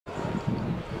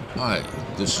Hi,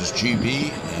 this is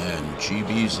GB and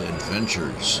GB's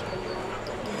Adventures.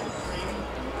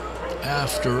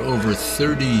 After over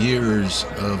 30 years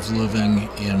of living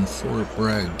in Fort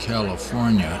Bragg,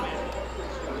 California,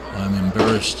 I'm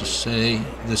embarrassed to say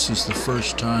this is the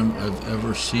first time I've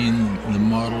ever seen the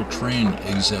model train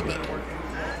exhibit.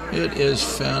 It is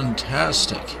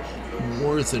fantastic,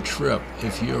 worth a trip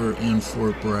if you're in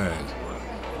Fort Bragg.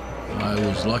 I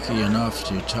was lucky enough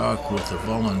to talk with a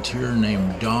volunteer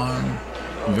named Don.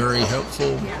 Very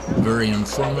helpful, very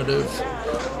informative.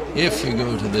 If you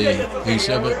go to the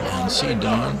exhibit and see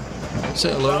Don,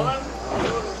 say hello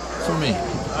for me.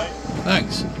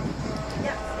 Thanks.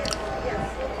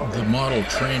 The model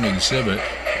train exhibit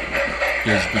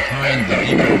is behind the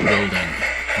depot building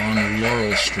on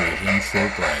Laurel Street in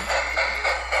Fort Bragg.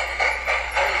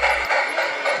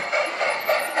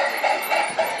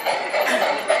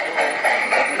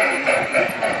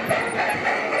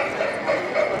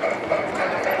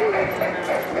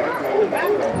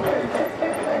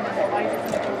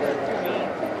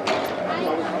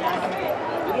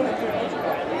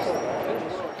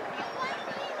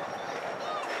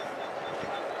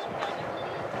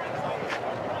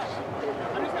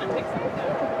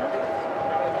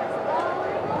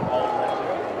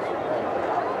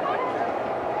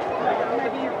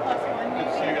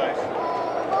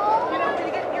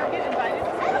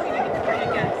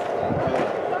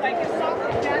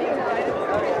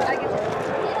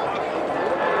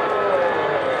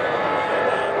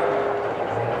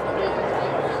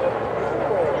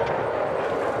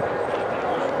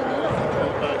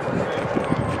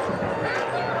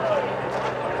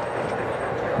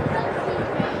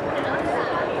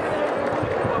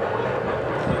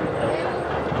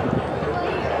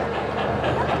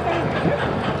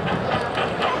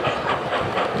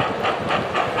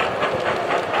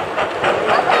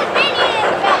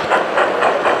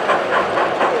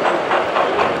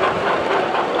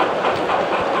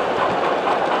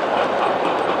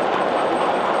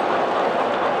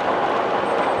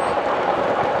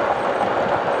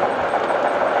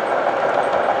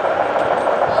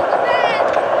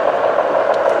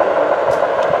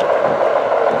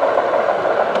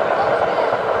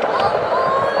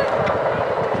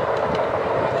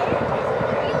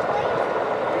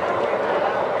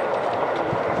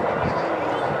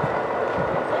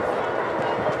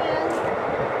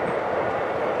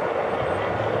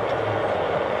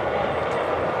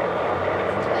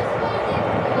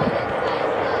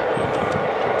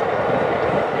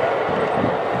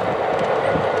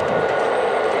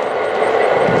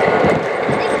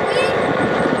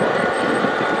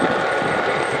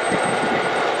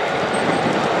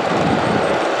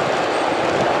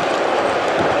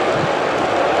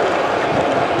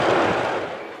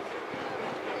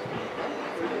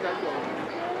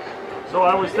 So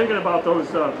I was thinking about those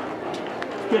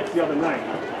skits the other night,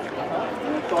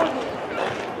 and I thought,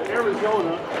 the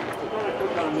Arizona, I thought I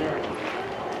put down there,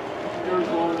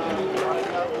 Arizona,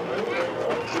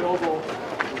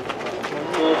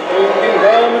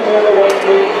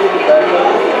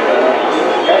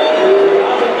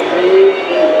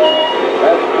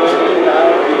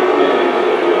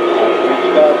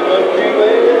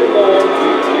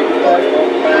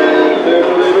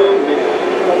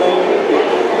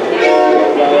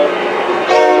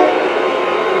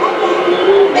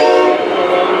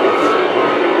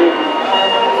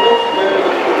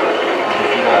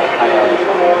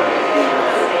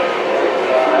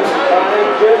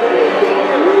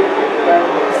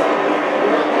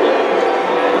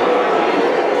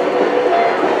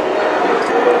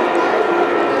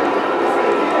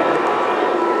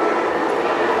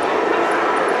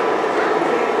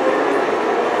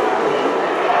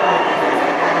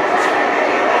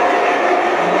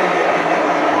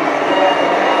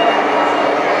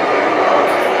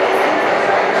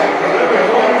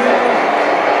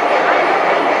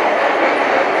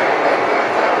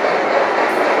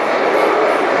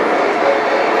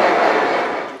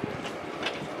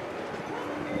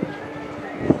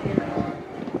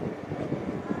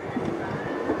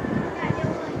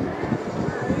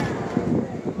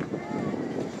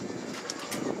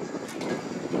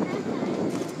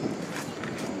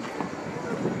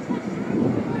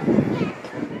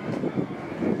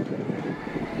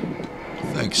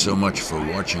 Thanks so much for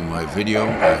watching my video.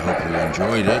 I hope you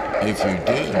enjoyed it. If you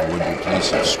did, would you please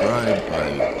subscribe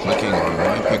by clicking on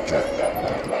my picture?